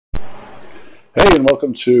Hey, and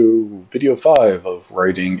welcome to video 5 of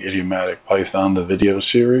Writing Idiomatic Python, the video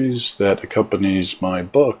series that accompanies my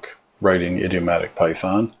book, Writing Idiomatic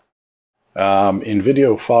Python. In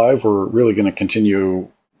video 5, we're really going to continue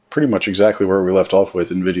pretty much exactly where we left off with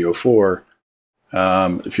in video 4.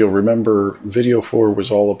 If you'll remember, video 4 was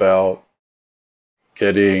all about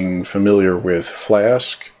getting familiar with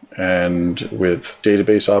Flask and with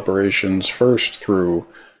database operations first through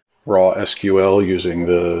raw SQL using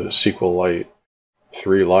the SQLite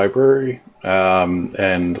 3 library,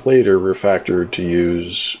 and later refactored to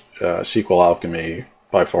use SQL Alchemy,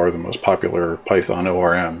 by far the most popular Python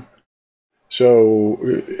ORM.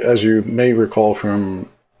 So, as you may recall from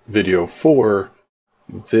video 4,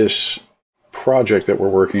 this project that we're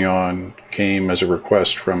working on came as a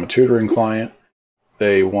request from a tutoring client.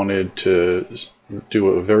 They wanted to do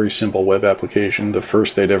a very simple web application, the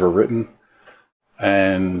first they'd ever written.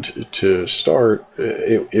 And to start,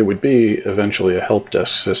 it would be eventually a help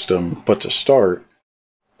desk system, but to start,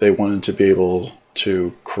 they wanted to be able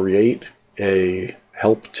to create a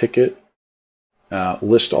help ticket,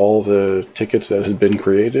 list all the tickets that had been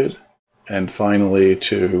created, and finally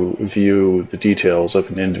to view the details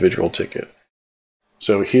of an individual ticket.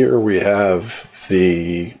 So here we have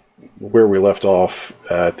where we left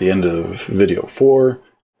off at the end of video 4,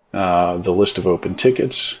 the list of open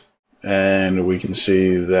tickets. And we can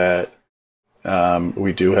see that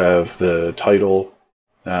we do have the title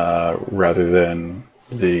rather than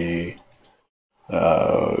the,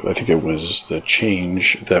 I think it was the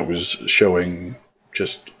change that was showing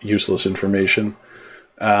just useless information,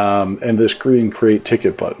 and this green create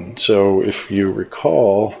ticket button. So if you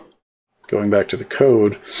recall, going back to the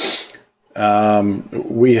code,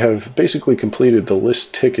 we have basically completed the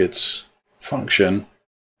list tickets function.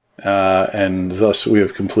 And thus we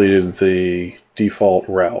have completed the default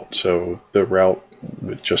route, so the route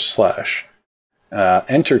with just slash.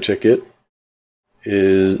 Enter ticket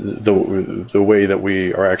is the way that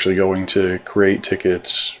we are actually going to create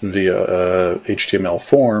tickets via HTML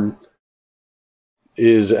form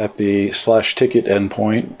is at the slash ticket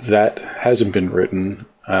endpoint. That hasn't been written.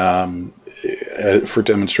 For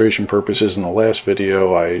demonstration purposes, in the last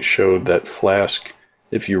video I showed that Flask,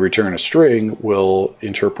 if you return a string, will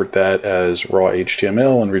interpret that as raw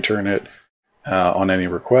HTML and return it on any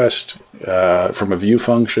request from a view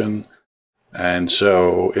function. And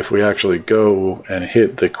so if we actually go and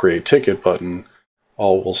hit the create ticket button,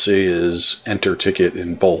 all we'll see is enter ticket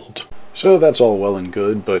in bold. So that's all well and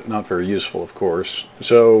good, but not very useful, of course.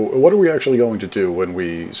 So what are we actually going to do when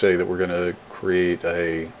we say that we're going to create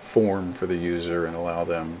a form for the user and allow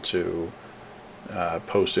them to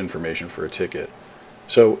post information for a ticket?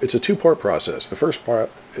 So it's a two-part process. The first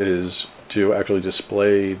part is to actually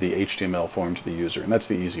display the HTML form to the user, and that's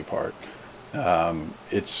the easy part.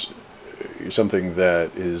 It's something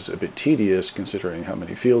that is a bit tedious considering how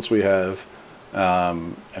many fields we have,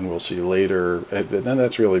 and we'll see later. And then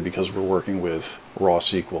that's really because we're working with raw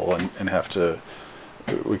SQL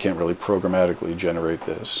and we can't really programmatically generate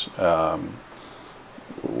this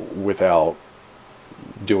without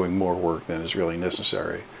doing more work than is really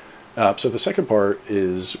necessary. So the second part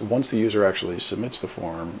is once the user actually submits the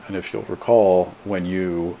form, and if you'll recall, when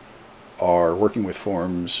you are working with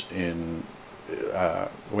forms when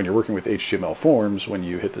you're working with HTML forms, when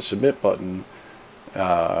you hit the submit button,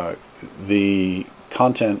 the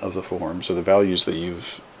content of the form, so the values that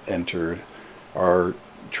you've entered, are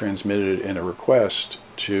transmitted in a request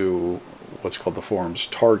to what's called the form's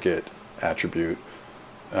target attribute.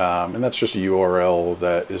 And that's just a URL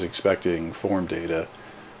that is expecting form data.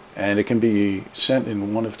 And it can be sent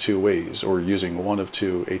in one of two ways, or using one of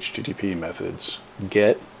two HTTP methods,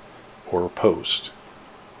 get or post.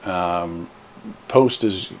 Post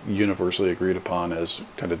is universally agreed upon as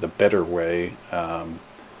kind of the better way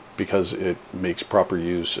because it makes proper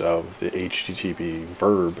use of the HTTP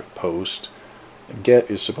verb post.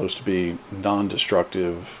 Get is supposed to be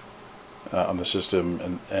non-destructive on the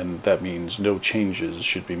system, and that means no changes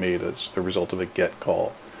should be made as the result of a get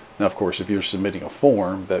call. Now, of course, if you're submitting a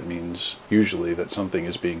form, that means usually that something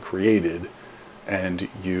is being created and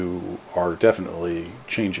you are definitely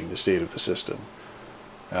changing the state of the system.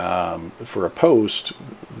 For a post,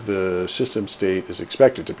 the system state is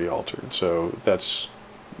expected to be altered, so that's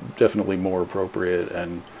definitely more appropriate,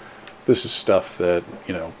 and this is stuff that,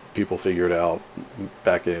 people figured out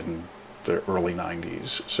back in the early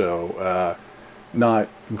 90s. So, not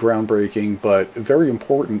groundbreaking, but very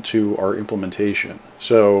important to our implementation.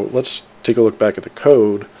 So let's take a look back at the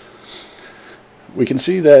code. We can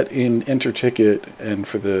see that in enter ticket and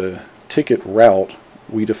for the ticket route,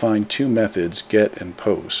 we define two methods, get and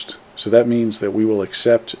post. So that means that we will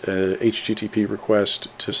accept a HTTP request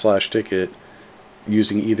to /ticket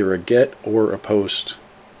using either a get or a post,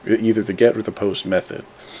 either the get or the post method.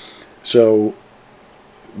 So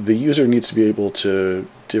the user needs to be able to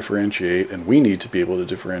differentiate, and we need to be able to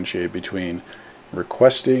differentiate between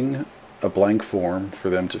requesting a blank form for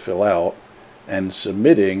them to fill out and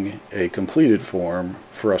submitting a completed form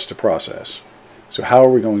for us to process. So how are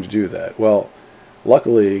we going to do that? Well,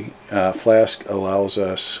 luckily, Flask allows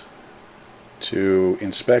us to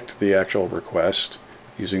inspect the actual request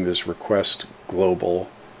using this request global.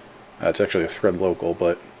 It's actually a thread local,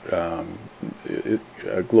 but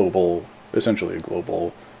a global, essentially a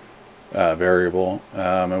global variable.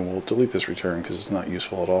 And we'll delete this return because it's not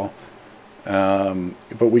useful at all.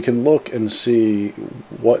 But we can look and see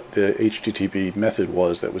what the HTTP method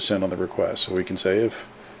was that was sent on the request. So we can say if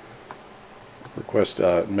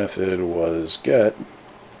request.method was get,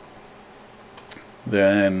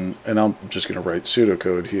 then, and I'm just going to write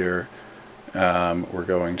pseudocode here, we're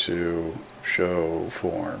going to show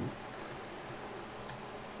form,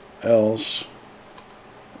 else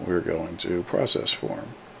we're going to process form.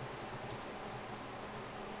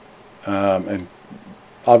 And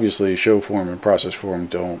obviously show form and process form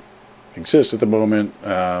don't exist at the moment,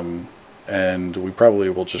 and we probably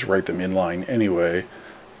will just write them inline anyway,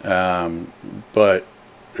 but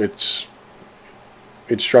it's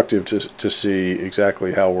instructive to see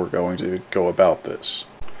exactly how we're going to go about this.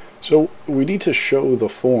 So we need to show the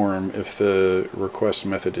form if the request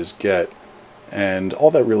method is get, and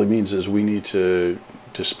all that really means is we need to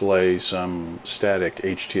display some static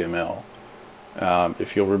HTML.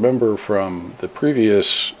 If you'll remember from the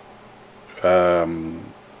previous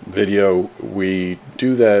video, we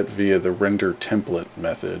do that via the render template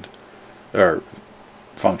method, or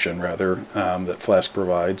function rather, that Flask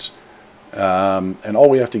provides. And all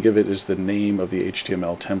we have to give it is the name of the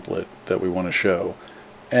HTML template that we want to show,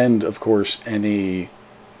 and of course any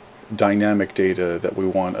dynamic data that we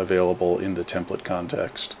want available in the template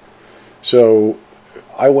context. So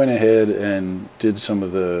I went ahead and did some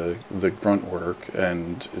of the grunt work,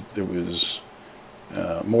 and it was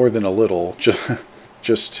more than a little,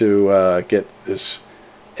 just to get this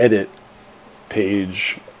edit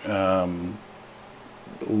page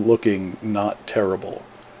looking not terrible.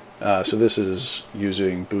 So this is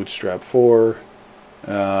using Bootstrap 4,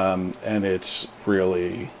 and it's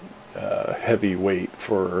really heavy weight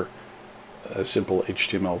for a simple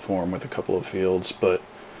HTML form with a couple of fields. But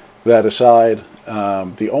that aside,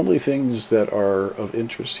 the only things that are of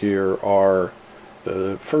interest here are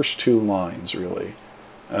the first two lines, really.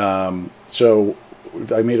 So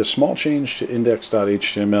I made a small change to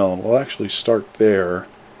index.html, and we'll actually start there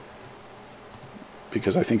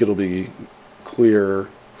because I think it'll be clear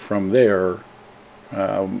from there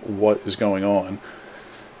what is going on.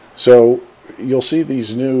 So you'll see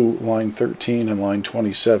these new line 13 and line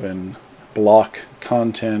 27 block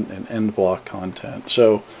content and end block content.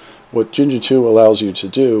 So what Jinja 2 allows you to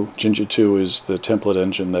do, Jinja 2 is the template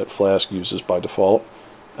engine that Flask uses by default,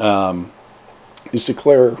 is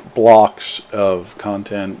declare blocks of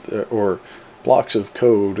content or blocks of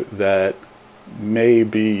code that may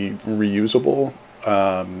be reusable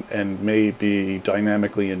and may be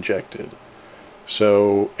dynamically injected.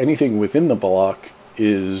 So anything within the block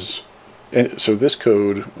is, so this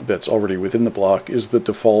code that's already within the block is the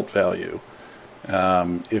default value.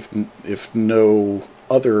 If no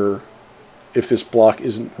other, if this block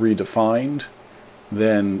isn't redefined,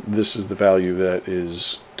 then this is the value that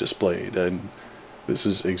is displayed, and this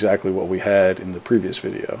is exactly what we had in the previous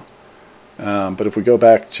video. But if we go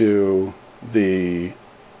back to the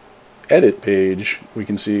edit page, we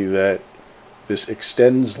can see that this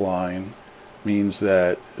extends line means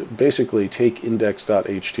that basically take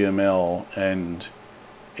index.html and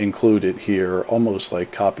include it here, almost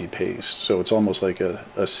like copy paste. So it's almost like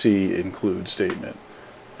a C include statement.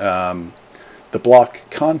 The block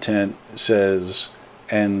content says,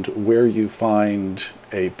 and where you find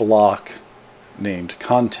a block named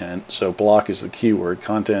content, so block is the keyword,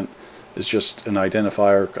 content is just an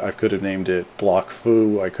identifier. I could have named it block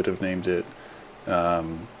foo, I could have named it,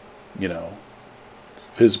 you know,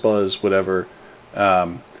 fizzbuzz, whatever.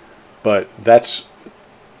 But that's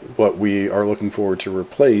what we are looking forward to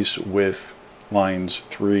replace with lines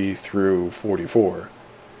 3 through 44.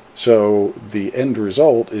 So the end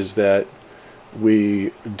result is that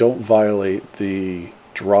we don't violate the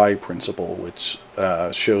dry principle, which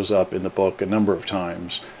shows up in the book a number of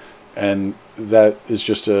times, and that is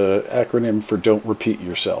just an acronym for don't repeat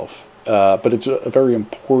yourself. But it's a very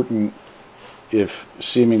important, if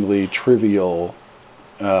seemingly trivial,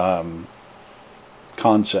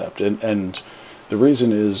 concept. And the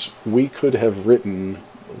reason is we could have written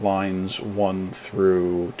lines 1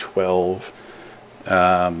 through 12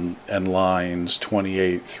 and lines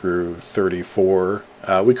 28 through 34.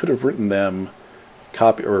 We could have written them,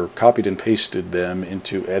 copied and pasted them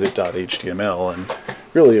into edit.html, and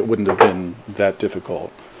really it wouldn't have been that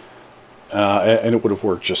difficult, and it would have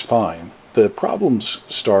worked just fine. The problems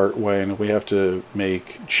start when we have to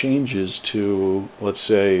make changes to, let's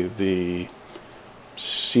say, the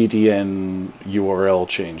CDN URL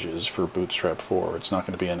changes for Bootstrap 4. It's not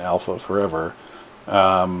going to be an alpha forever.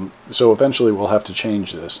 So eventually we'll have to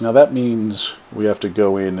change this. Now that means we have to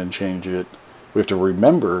go in and change it. We have to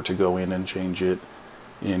remember to go in and change it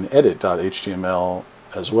in edit.html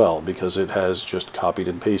as well, because it has just copied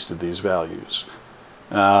and pasted these values.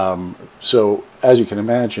 So as you can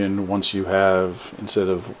imagine, once you have, instead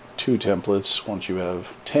of 2 templates, once you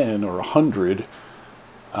have 10 or 100,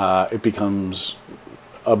 it becomes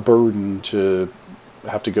a burden to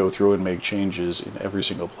have to go through and make changes in every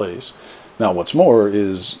single place. Now what's more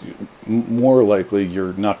is, more likely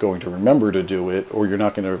you're not going to remember to do it, or you're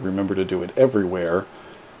not going to remember to do it everywhere,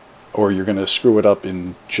 or you're going to screw it up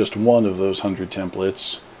in just one of those 100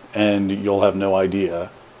 templates, and you'll have no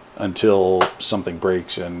idea until something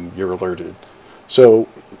breaks and you're alerted. So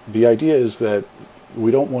the idea is that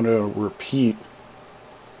we don't want to repeat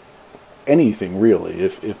anything really,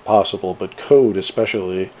 if possible, but code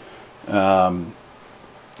especially.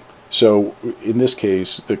 So in this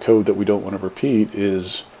case, the code that we don't want to repeat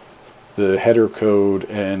is the header code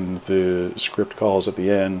and the script calls at the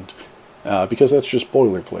end, because that's just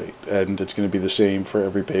boilerplate, and it's going to be the same for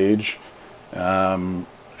every page. And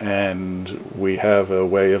we have a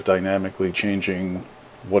way of dynamically changing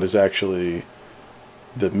what is actually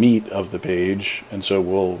the meat of the page, and so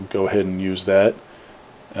we'll go ahead and use that,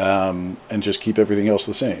 and just keep everything else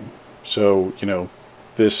the same. So, you know,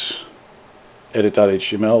 this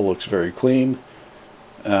edit.html looks very clean.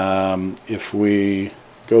 If we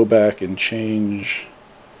go back and change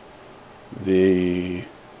the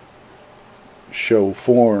show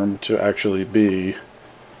form to actually be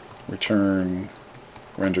return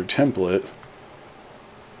render template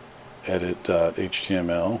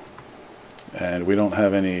edit.html, and we don't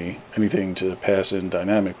have anything to pass in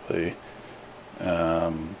dynamically,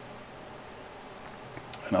 and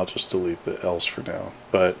I'll just delete the else for now.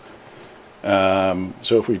 But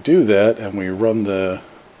so if we do that and we run the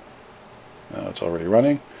it's already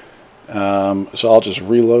running, so I'll just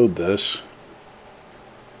reload this,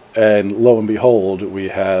 and lo and behold, we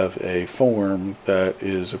have a form that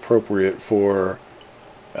is appropriate for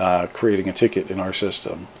creating a ticket in our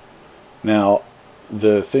system. Now,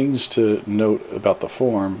 the things to note about the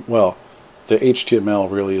form, well, the HTML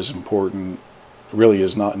really is important, really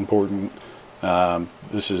is not important.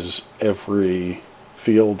 This is every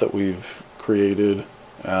field that we've created.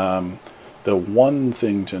 The one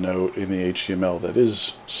thing to note in the HTML that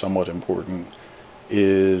is somewhat important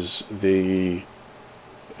is the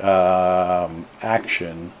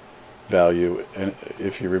action value. And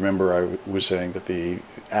if you remember, I was saying that the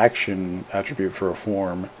action attribute for a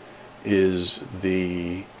form is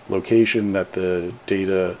the location that the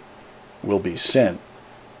data will be sent,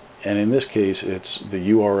 and in this case it's the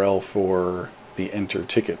URL for the enter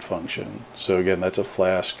ticket function. So again, that's a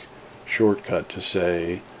Flask shortcut to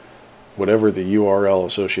say whatever the URL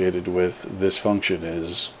associated with this function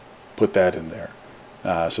is, put that in there.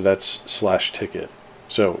 So that's /ticket.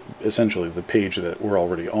 So essentially the page that we're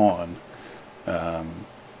already on,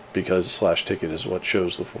 because /ticket is what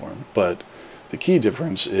shows the form. But the key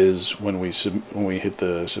difference is when we hit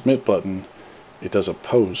the submit button, it does a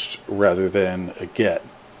post rather than a get.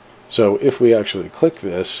 So if we actually click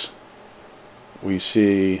this, we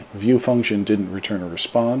see view function didn't return a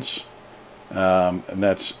response, and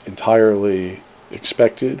that's entirely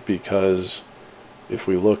expected, because if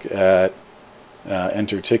we look at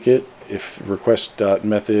enter ticket, if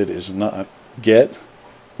request.method is not get,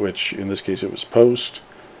 which in this case it was post,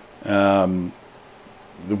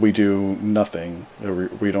 we do nothing.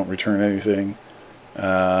 We don't return anything,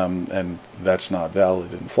 and that's not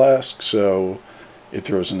valid in Flask, so it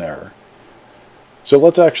throws an error. So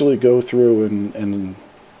let's actually go through and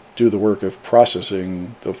do the work of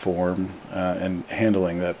processing the form and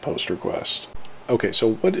handling that post request. Okay,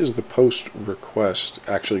 so what is the post request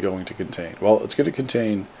actually going to contain? Well, it's going to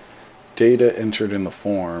contain data entered in the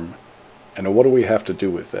form, and what do we have to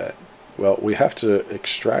do with that? Well, we have to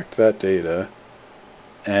extract that data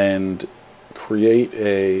and create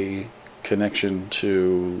a connection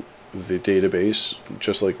to the database,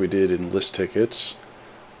 just like we did in list tickets,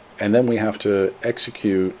 and then we have to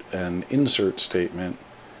execute an insert statement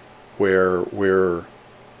where we're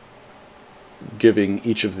giving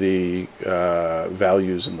each of the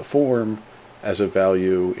values in the form as a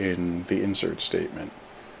value in the insert statement.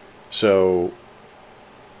 So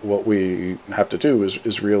what we have to do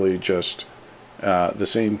is really just the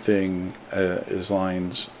same thing as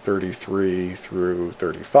lines 33 through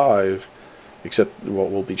 35, except what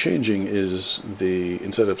we'll be changing is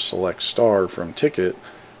instead of select star from ticket,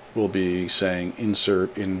 we'll be saying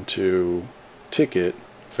insert into ticket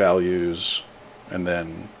values, and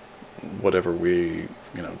then whatever we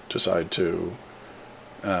decide to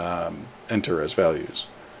enter as values.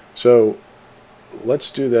 So let's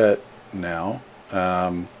do that now.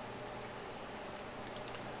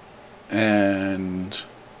 And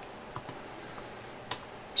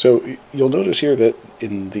so you'll notice here that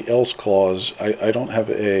in the else clause, I don't have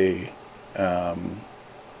a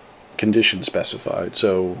condition specified.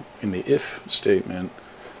 So in the if statement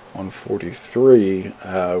on 43,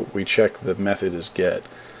 we check the method is get,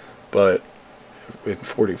 but in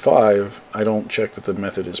 45, I don't check that the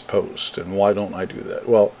method is post. And why don't I do that?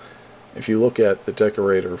 Well, if you look at the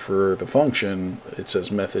decorator for the function, it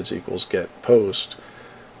says methods equals get post.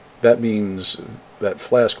 That means that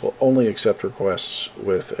Flask will only accept requests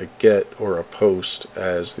with a get or a post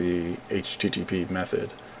as the HTTP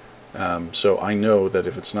method. So I know that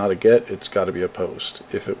if it's not a get, it's got to be a post.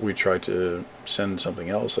 If we try to send something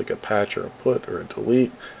else, like a patch or a put or a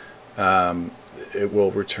delete, it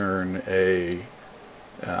will return a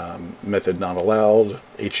method not allowed,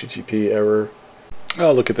 HTTP error.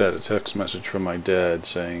 Oh, look at that, a text message from my dad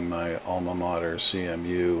saying my alma mater,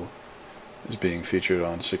 CMU, is being featured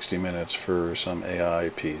on 60 Minutes for some AI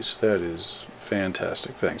piece. That is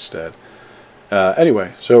fantastic. Thanks, Dad.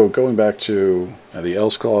 Anyway, so going back to the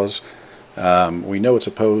else clause, we know it's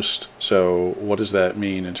a post, so what does that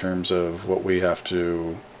mean in terms of what we have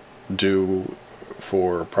to do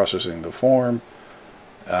for processing the form?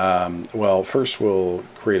 Well, first we'll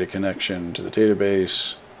create a connection to the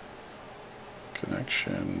database.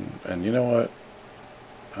 Connection, and you know what?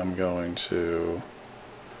 I'm going to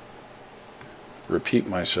repeat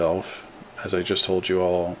myself, as I just told you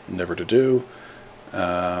all never to do,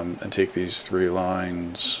 and take these 3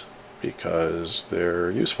 lines because they're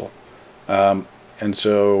useful. And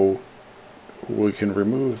so we can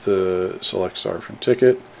remove the select star from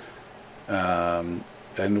ticket, and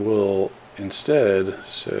we'll instead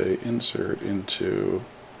say insert into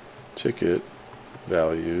ticket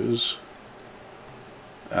values.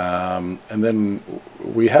 And then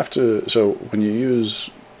we have to, so when you use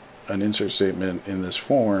an insert statement in this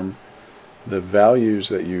form, the values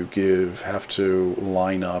that you give have to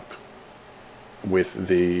line up with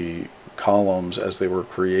the columns as they were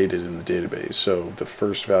created in the database. So the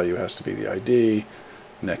first value has to be the ID,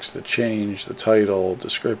 next the change, the title,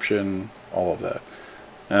 description, all of that.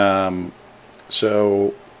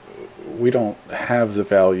 So we don't have the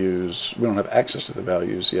values, we don't have access to the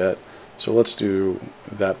values yet. So let's do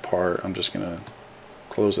that part. I'm just going to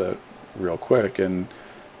close that real quick and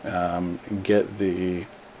get the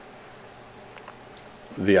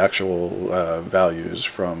actual values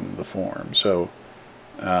from the form. So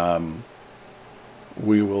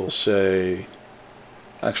we will say,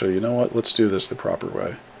 actually, you know what? Let's do this the proper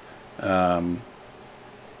way. I'm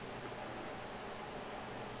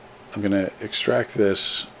going to extract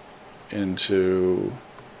this into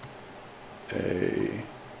a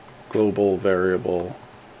global variable.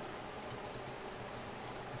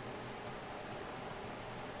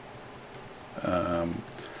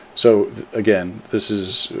 So again, this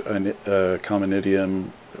is a common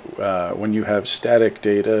idiom. When you have static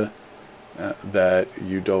data that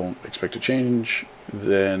you don't expect to change,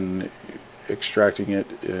 then extracting it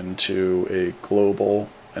into a global,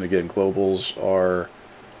 and again, globals are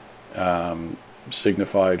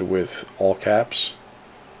signified with all caps.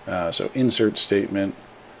 So insert statement.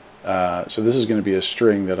 So this is going to be a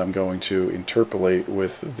string that I'm going to interpolate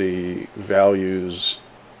with the values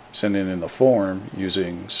sent in the form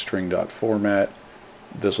using string.format.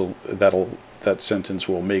 That sentence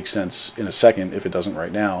will make sense in a second if it doesn't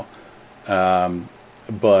right now.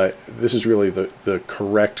 But this is really the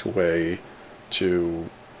correct way to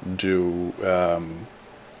do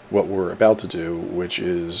what we're about to do, which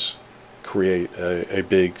is create a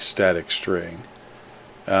big static string.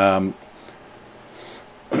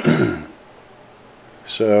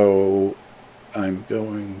 So I'm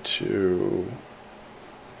going to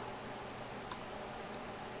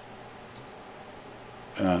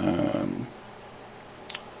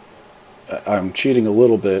I'm cheating a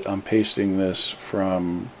little bit. I'm pasting this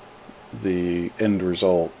from the end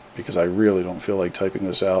result because I really don't feel like typing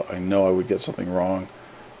this out. I know I would get something wrong,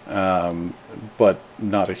 but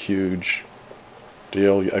not a huge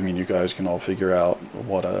deal. I mean, you guys can all figure out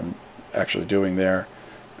what I'm actually doing there.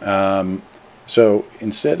 So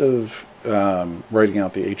instead of writing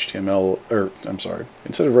out the HTML, or I'm sorry,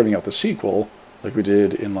 instead of writing out the SQL like we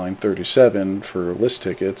did in line 37 for list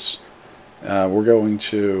tickets, we're going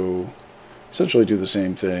to essentially do the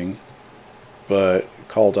same thing, but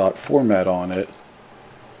call .format on it,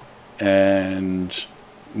 and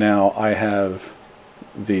now I have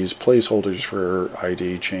these placeholders for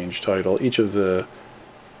ID, change title, each of the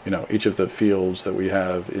fields that we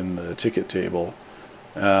have in the ticket table,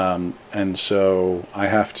 and so I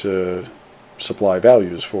have to supply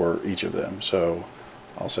values for each of them. So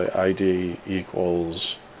I'll say ID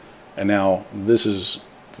equals, and now this is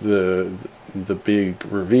the big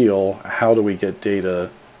reveal. How do we get data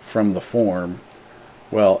from the form?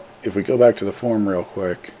 Well, if we go back to the form real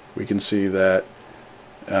quick, we can see that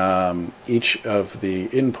each of the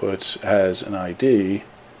inputs has an ID.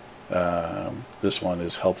 This one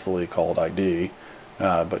is helpfully called ID,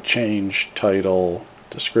 but change, title,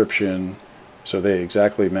 description, so they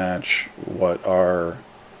exactly match what our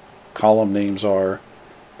column names are.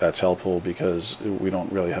 That's helpful because we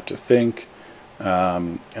don't really have to think,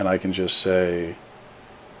 and I can just say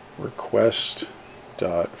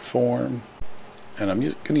request.form, and I'm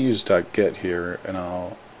going to use .get here, and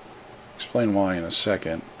I'll explain why in a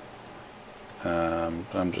second.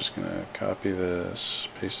 But I'm just going to copy this,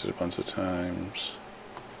 paste it a bunch of times.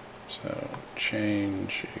 So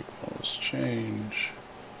change equals change,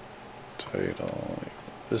 title.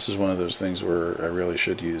 This is one of those things where I really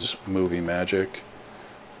should use movie magic,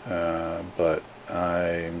 but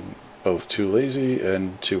I'm both too lazy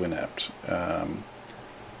and too inept.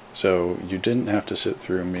 So you didn't have to sit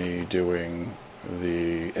through me doing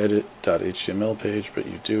the edit.html page, but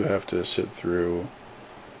you do have to sit through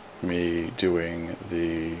me doing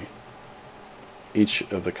each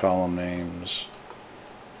of the column names,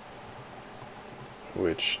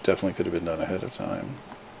 which definitely could have been done ahead of time.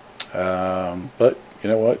 But you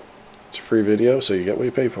know what? It's a free video, so you get what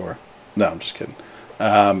you pay for. No, I'm just kidding.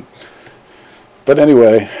 But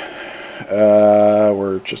anyway,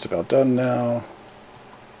 we're just about done now.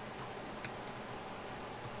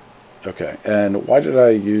 Okay, and why did I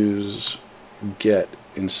use get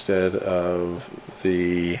instead of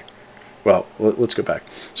the, well, let's go back.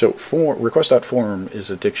 So request.form is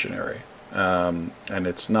a dictionary, and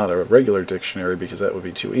it's not a regular dictionary because that would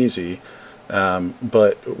be too easy,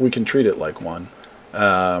 but we can treat it like one.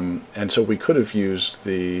 And so we could have used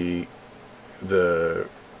the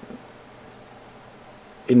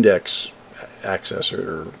index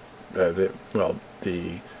accessor, the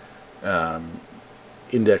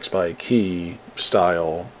index by key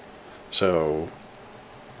style. So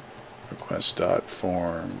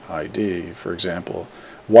request.form ID, for example.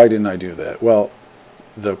 Why didn't I do that? Well,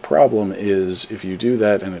 the problem is if you do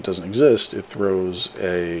that and it doesn't exist, it throws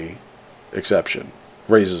a exception,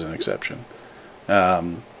 raises an exception.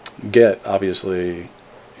 Get, obviously,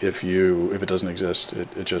 if it doesn't exist,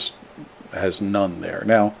 it just has none there.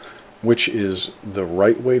 Now, which is the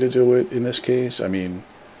right way to do it in this case? I mean,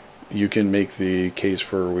 you can make the case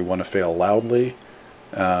for we want to fail loudly,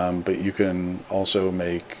 but you can also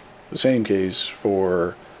make the same case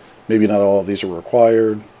for maybe not all of these are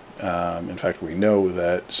required. In fact, we know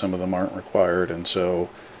that some of them aren't required, and so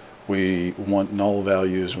we want null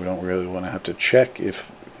values. We don't really want to have to check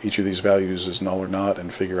if each of these values is null or not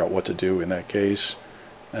and figure out what to do in that case.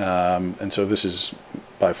 And so this is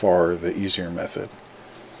by far the easier method.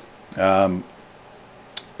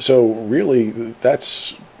 So really,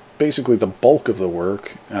 that's basically the bulk of the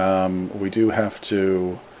work. We do have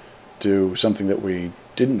to do something that we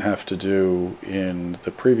didn't have to do in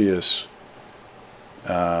the previous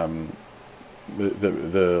the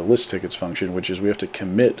list tickets function, which is we have to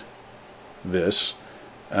commit this.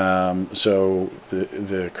 So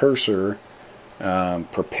the cursor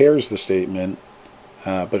prepares the statement,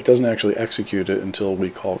 but it doesn't actually execute it until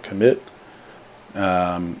we call commit.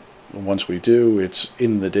 Once we do, it's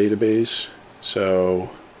in the database, so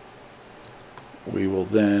we will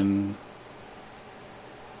then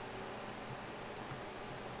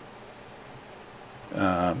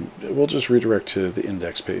we'll just redirect to the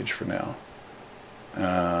index page for now,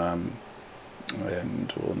 and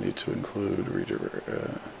we'll need to include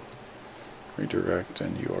redirect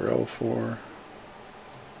and URL for,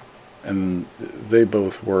 and they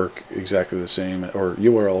both work exactly the same. Or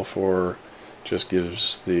URL for just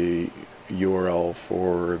gives the URL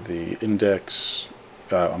for the index,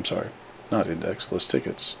 I'm sorry, not index, list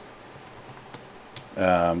tickets.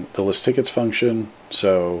 The list tickets function,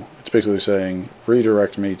 so it's basically saying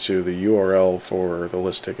redirect me to the URL for the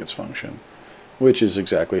list tickets function. which is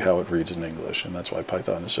exactly how it reads in English, and that's why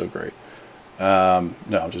Python is so great. No,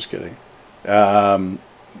 I'm just kidding.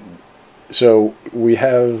 So we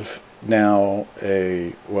have now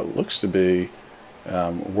a what looks to be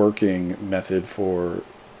working method for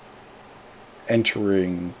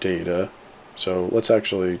entering data. So let's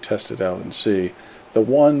actually test it out and see. The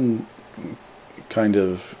one kind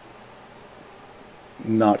of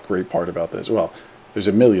not great part about this, well, there's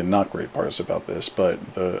a million not great parts about this,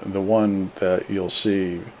 but the one that you'll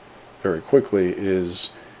see very quickly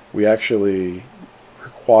is we actually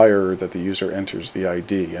require that the user enters the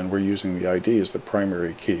ID, and we're using the ID as the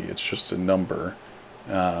primary key. It's just a number.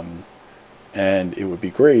 And it would be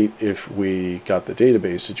great if we got the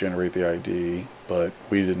database to generate the ID, but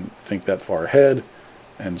we didn't think that far ahead,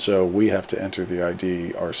 and so we have to enter the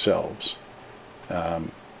ID ourselves.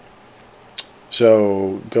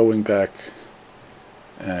 So going back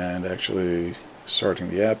and actually starting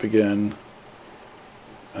the app again,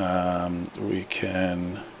 we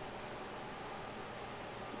can,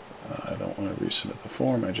 I don't want to resubmit the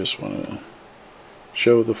form, I just want to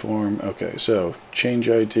show the form. Okay, so change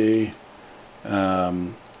ID,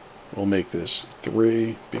 we'll make this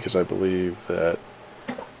 3 because I believe that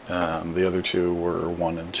the other two were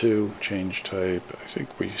 1 and 2. Change type, I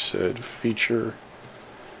think we said feature.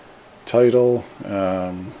 Title,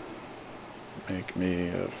 make me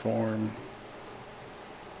a form.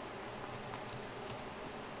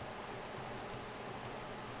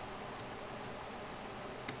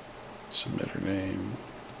 Submitter name,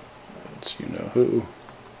 it's you know who.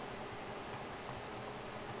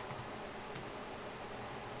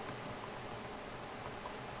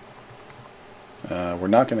 We're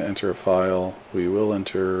not going to enter a file. We will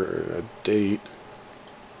enter a date,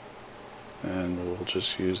 and we'll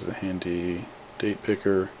just use the handy date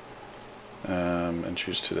picker and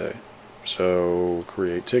choose today. So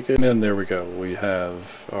create ticket, and there we go. We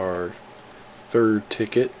have our third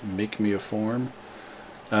ticket, make me a form.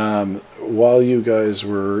 While you guys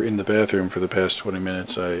were in the bathroom for the past 20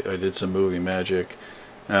 minutes, I did some movie magic.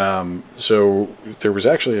 So there was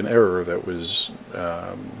actually an error that was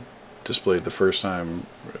displayed the first time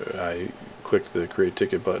I clicked the create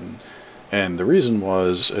ticket button. And the reason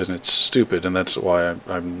was, and it's stupid, and that's why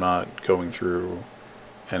I'm not going through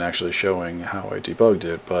and actually showing how I debugged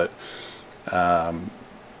it, but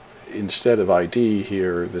instead of ID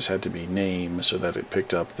here, this had to be name so that it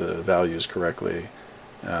picked up the values correctly.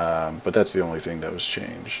 But that's the only thing that was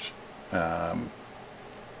changed. So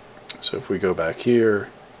if we go back here,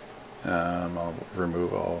 I'll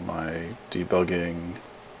remove all my debugging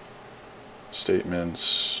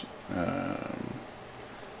statements.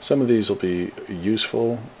 Some of these will be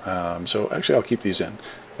useful, so actually I'll keep these in.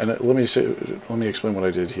 And let me explain what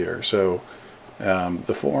I did here. So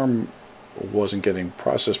the form wasn't getting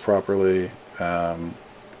processed properly, and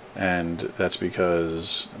that's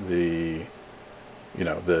because there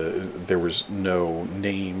was no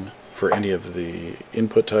name for any of the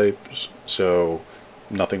input types, so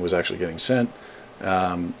nothing was actually getting sent.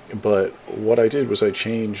 But what I did was I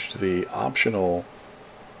changed the optional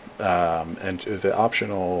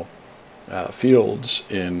fields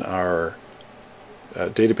in our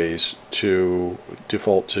database to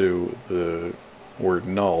default to the word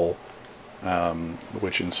null,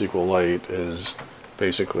 which in SQLite is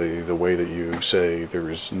basically the way that you say there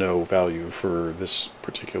is no value for this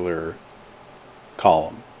particular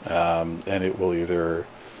column, and it will either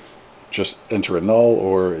just enter a null,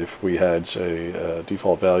 or if we had, say, a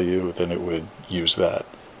default value, then it would use that.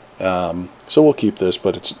 So we'll keep this,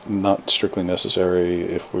 but it's not strictly necessary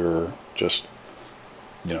if we're just,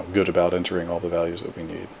 good about entering all the values that we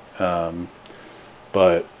need.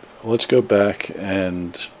 But let's go back,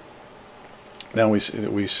 and now we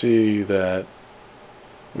see that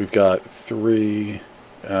we've got three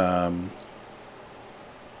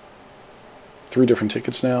different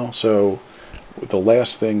tickets now. So the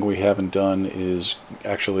last thing we haven't done is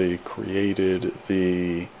actually created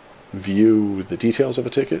the details of a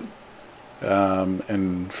ticket,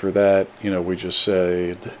 and for that, we just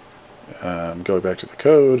said, going back to the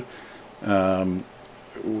code,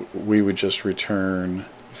 we would just return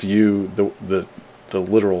view the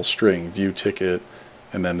literal string view ticket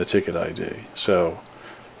and then the ticket ID. So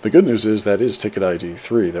the good news is that is ticket ID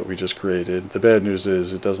 3 that we just created. The bad news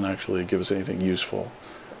is it doesn't actually give us anything useful.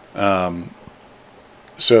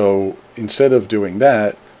 So instead of doing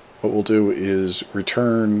that, what we'll do is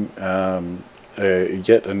return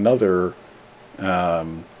yet another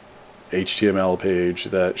HTML page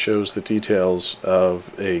that shows the details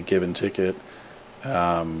of a given ticket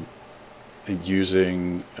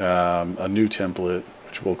using a new template,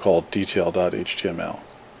 which we'll call detail.html.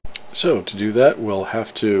 So to do that, we'll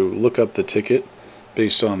have to look up the ticket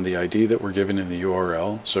based on the ID that we're given in the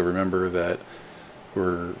URL. So remember that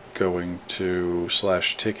we're going to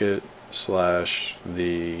 /ticket/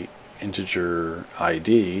 the integer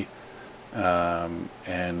ID,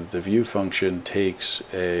 and the view function takes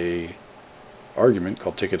a argument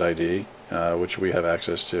called ticket ID, which we have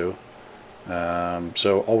access to.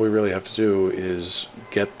 So all we really have to do is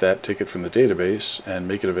get that ticket from the database and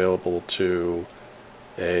make it available to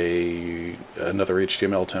another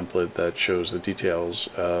HTML template that shows the details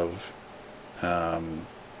of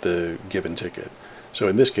the given ticket. So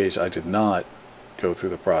in this case, I did not go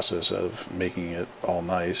through the process of making it all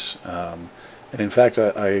nice, and in fact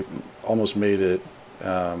I almost made it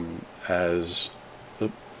as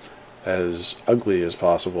ugly as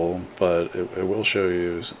possible, but it will show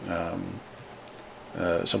you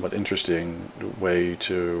a somewhat interesting way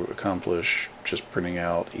to accomplish just printing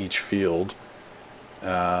out each field.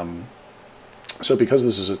 So because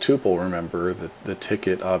this is a tuple, remember that the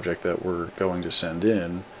ticket object that we're going to send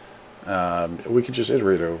in, we can just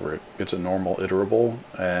iterate over it. It's a normal iterable,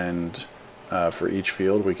 and for each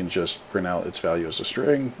field we can just print out its value as a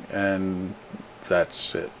string, and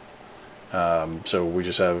that's it. So we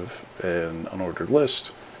just have an unordered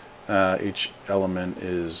list. Each element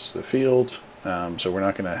is the field, so we're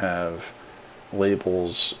not going to have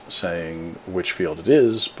labels saying which field it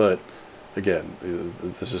is, but again,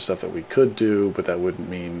 this is stuff that we could do, but that wouldn't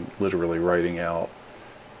mean literally writing out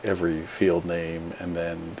every field name and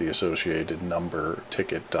then the associated number,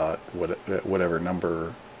 ticket dot whatever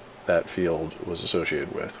number that field was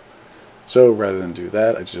associated with. So rather than do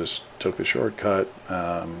that, I just took the shortcut,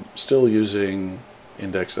 still using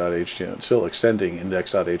index.html, still extending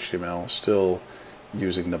index.html, still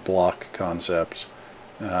using the block concept,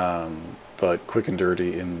 but quick and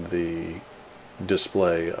dirty in the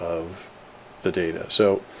display of the data.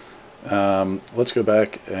 So let's go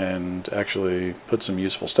back and actually put some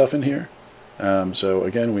useful stuff in here. So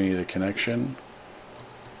again, we need a connection.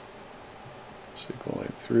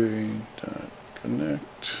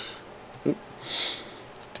 SQLite3.connect.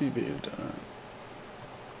 db. I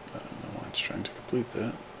don't know why it's trying to complete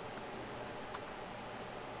that.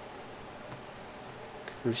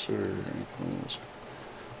 Cursor equals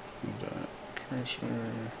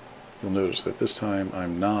cursor. You'll notice that this time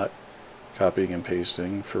I'm not copying and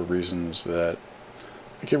pasting for reasons that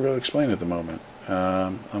I can't really explain at the moment.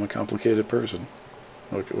 I'm a complicated person.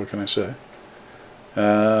 What can I say?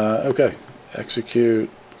 Okay, execute.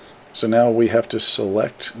 So now we have to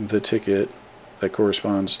select the ticket that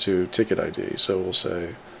corresponds to ticket ID. So we'll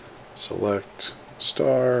say select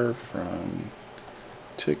star from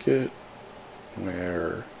ticket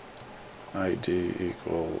where ID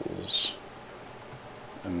equals,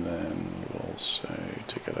 and then we'll say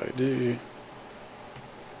ticket ID.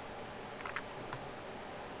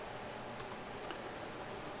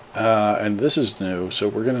 And this is new, so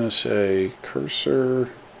we're going to say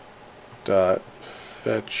cursor dot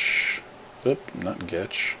fetch, not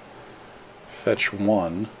getch, fetch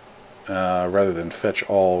one, rather than fetch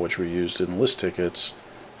all, which we used in list tickets.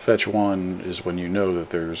 Fetch one is when you know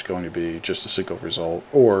that there's going to be just a single result,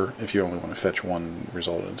 or if you only want to fetch one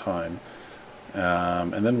result at a time.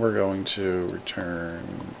 And then we're going to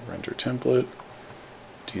return render template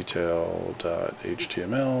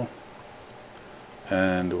detail.html,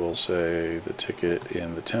 and we'll say the ticket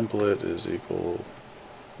in the template is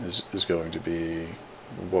going to be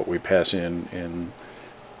what we pass in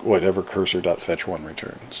whatever cursor.fetch1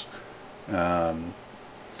 returns.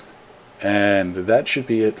 And that should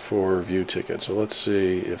be it for view ticket. So let's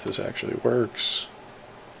see if this actually works.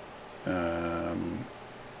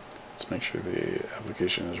 Let's make sure the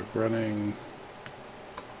application is running.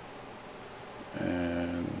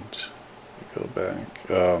 And we go back.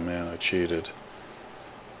 Oh man, I cheated.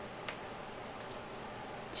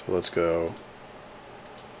 So let's go.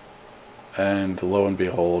 And lo and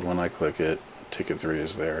behold, when I click it, ticket 3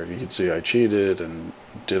 is there. You can see I cheated and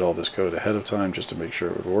did all this code ahead of time just to make sure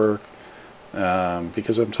it would work.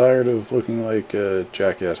 Because I'm tired of looking like a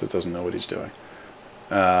jackass that doesn't know what he's doing.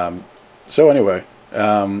 So anyway,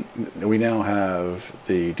 we now have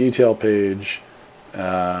the detail page,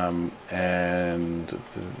 and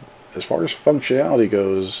as far as functionality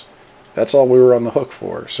goes, that's all we were on the hook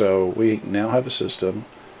for. So we now have a system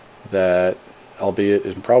that, albeit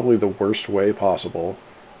in probably the worst way possible,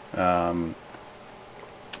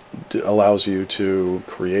 allows you to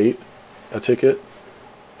create a ticket,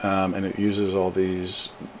 and it uses all these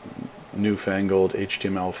newfangled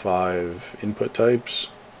HTML5 input types.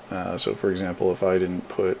 So for example, if I didn't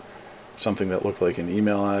put something that looked like an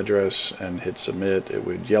email address and hit submit, it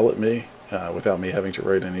would yell at me without me having to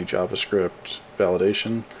write any JavaScript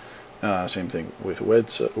validation. Same thing with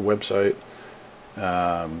website.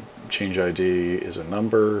 Change ID is a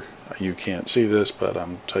number. You can't see this, but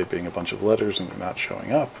I'm typing a bunch of letters and they're not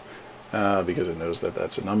showing up because it knows that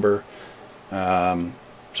that's a number.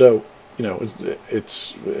 So you know,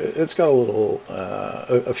 it's got a little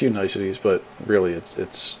a few niceties, but really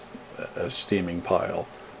it's a steaming pile.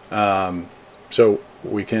 So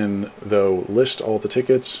we can, though, list all the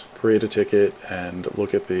tickets, create a ticket, and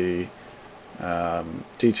look at the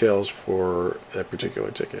details for a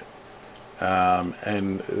particular ticket.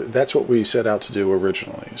 And that's what we set out to do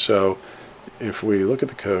originally. So if we look at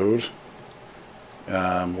the code,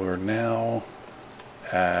 we're now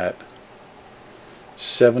at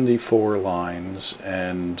 74 lines,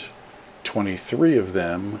 and 23 of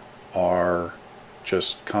them are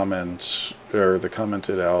just comments, or the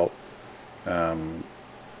commented out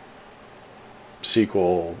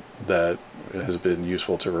SQL that has been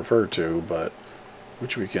useful to refer to, but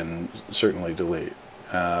which we can certainly delete.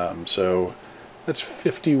 So that's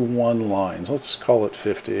 51 lines. Let's call it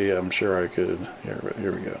 50. I'm sure I could.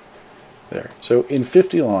 Here we go. There. So in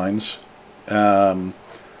 50 lines,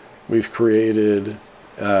 we've created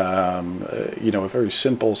you know, a very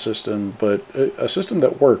simple system, but a system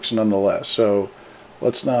that works nonetheless. So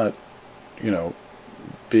let's not, you know,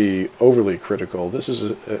 be overly critical. This is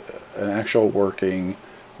an actual working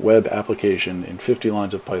web application in 50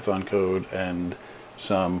 lines of Python code and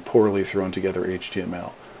some poorly thrown together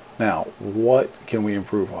HTML. Now, what can we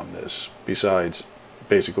improve on this besides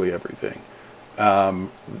basically everything?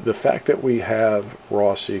 The fact that we have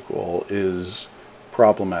raw SQL is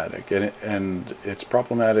problematic, and it's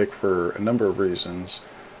problematic for a number of reasons,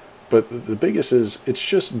 but the biggest is it's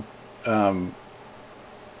just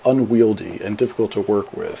unwieldy and difficult to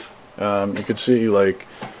work with. You could see, like,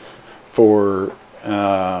 for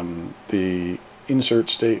the insert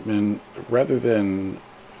statement, rather than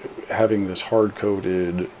having this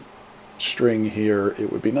hard-coded string here,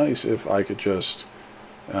 it would be nice if I could just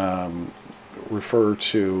refer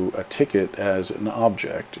to a ticket as an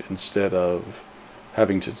object instead of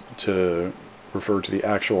having to refer to the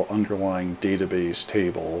actual underlying database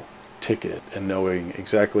table ticket and knowing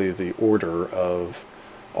exactly the order of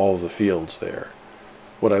all the fields there.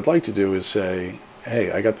 What I'd like to do is say,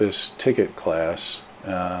 hey, I got this ticket class,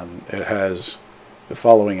 it has the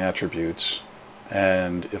following attributes,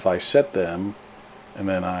 and if I set them and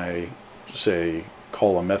then I say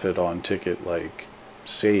call a method on ticket like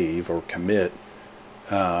save or commit,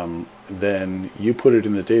 then you put it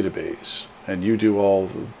in the database and you do all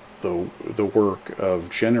the work of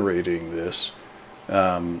generating this,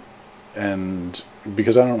 and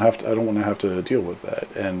because I don't want to have to deal with that.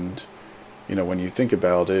 And you know, when you think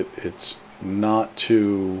about it, it's not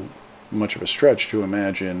too much of a stretch to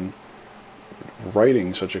imagine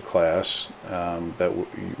writing such a class that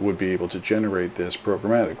would be able to generate this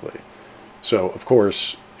programmatically. So of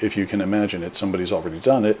course, if you can imagine it, somebody's already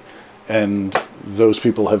done it, and those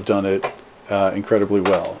people have done it incredibly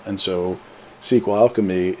well. And so SQL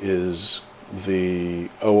Alchemy is the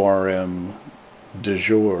ORM du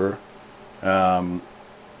jour, and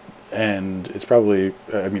it's probably,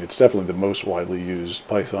 I mean, it's definitely the most widely used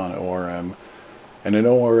Python ORM. And an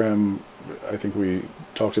ORM, I think we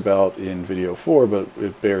talked about in video 4, but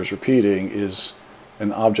it bears repeating, is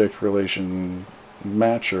an object relation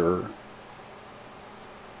matcher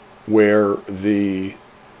where the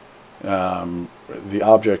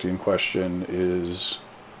object in question is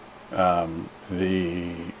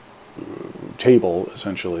the table,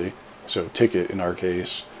 essentially, so ticket in our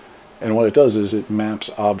case. And what it does is it maps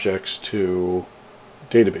objects to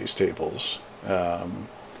database tables.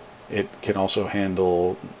 It can also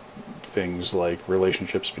handle things like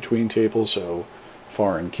relationships between tables, so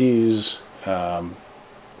foreign keys, and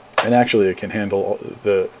actually it can handle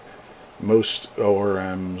most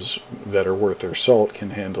ORMs that are worth their salt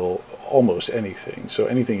can handle almost anything. So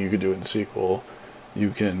anything you could do in SQL,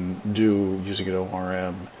 you can do using an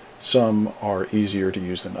ORM. Some are easier to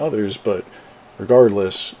use than others, but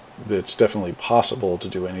regardless, it's definitely possible to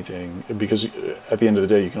do anything, because at the end of the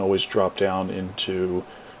day you can always drop down into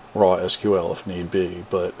raw SQL if need be,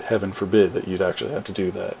 but heaven forbid that you'd actually have to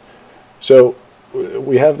do that. So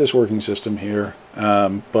we have this working system here,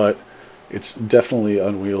 but it's definitely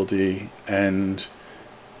unwieldy, and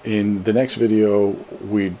in the next video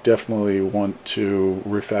we definitely want to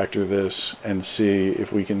refactor this and see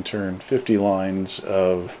if we can turn 50 lines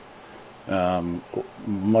of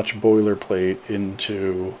much boilerplate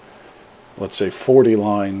into, let's say, 40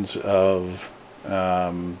 lines of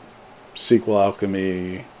SQL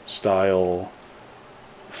Alchemy style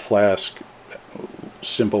Flask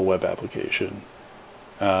simple web application.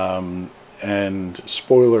 And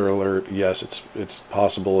spoiler alert, yes, it's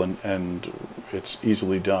possible and it's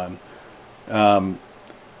easily done.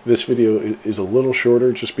 This video is a little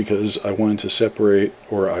shorter just because I want to separate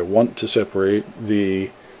the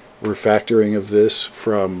refactoring of this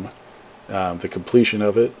from the completion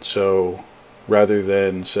of it. So rather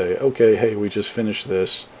than say, okay, hey, we just finished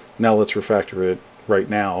this, now let's refactor it right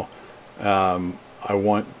now, I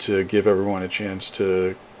want to give everyone a chance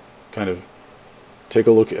to kind of take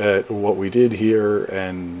a look at what we did here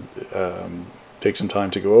and take some time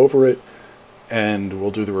to go over it, and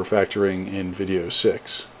we'll do the refactoring in video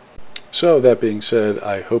 6. So that being said,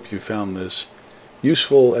 I hope you found this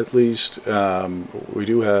useful at least. We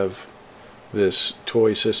do have this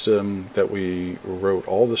toy system that we wrote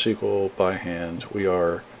all the SQL by hand. We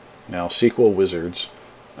are now SQL wizards.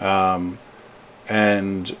 And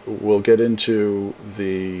we'll get into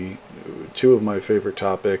the two of my favorite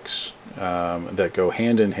topics that go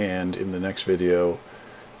hand in hand in the next video,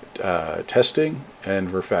 testing and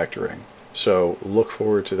refactoring. So look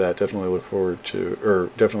forward to that. Definitely look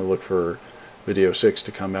for video 6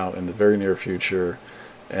 to come out in the very near future.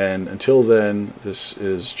 And until then, this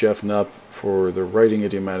is Jeff Knupp for the Writing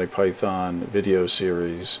Idiomatic Python video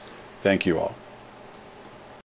series. Thank you all.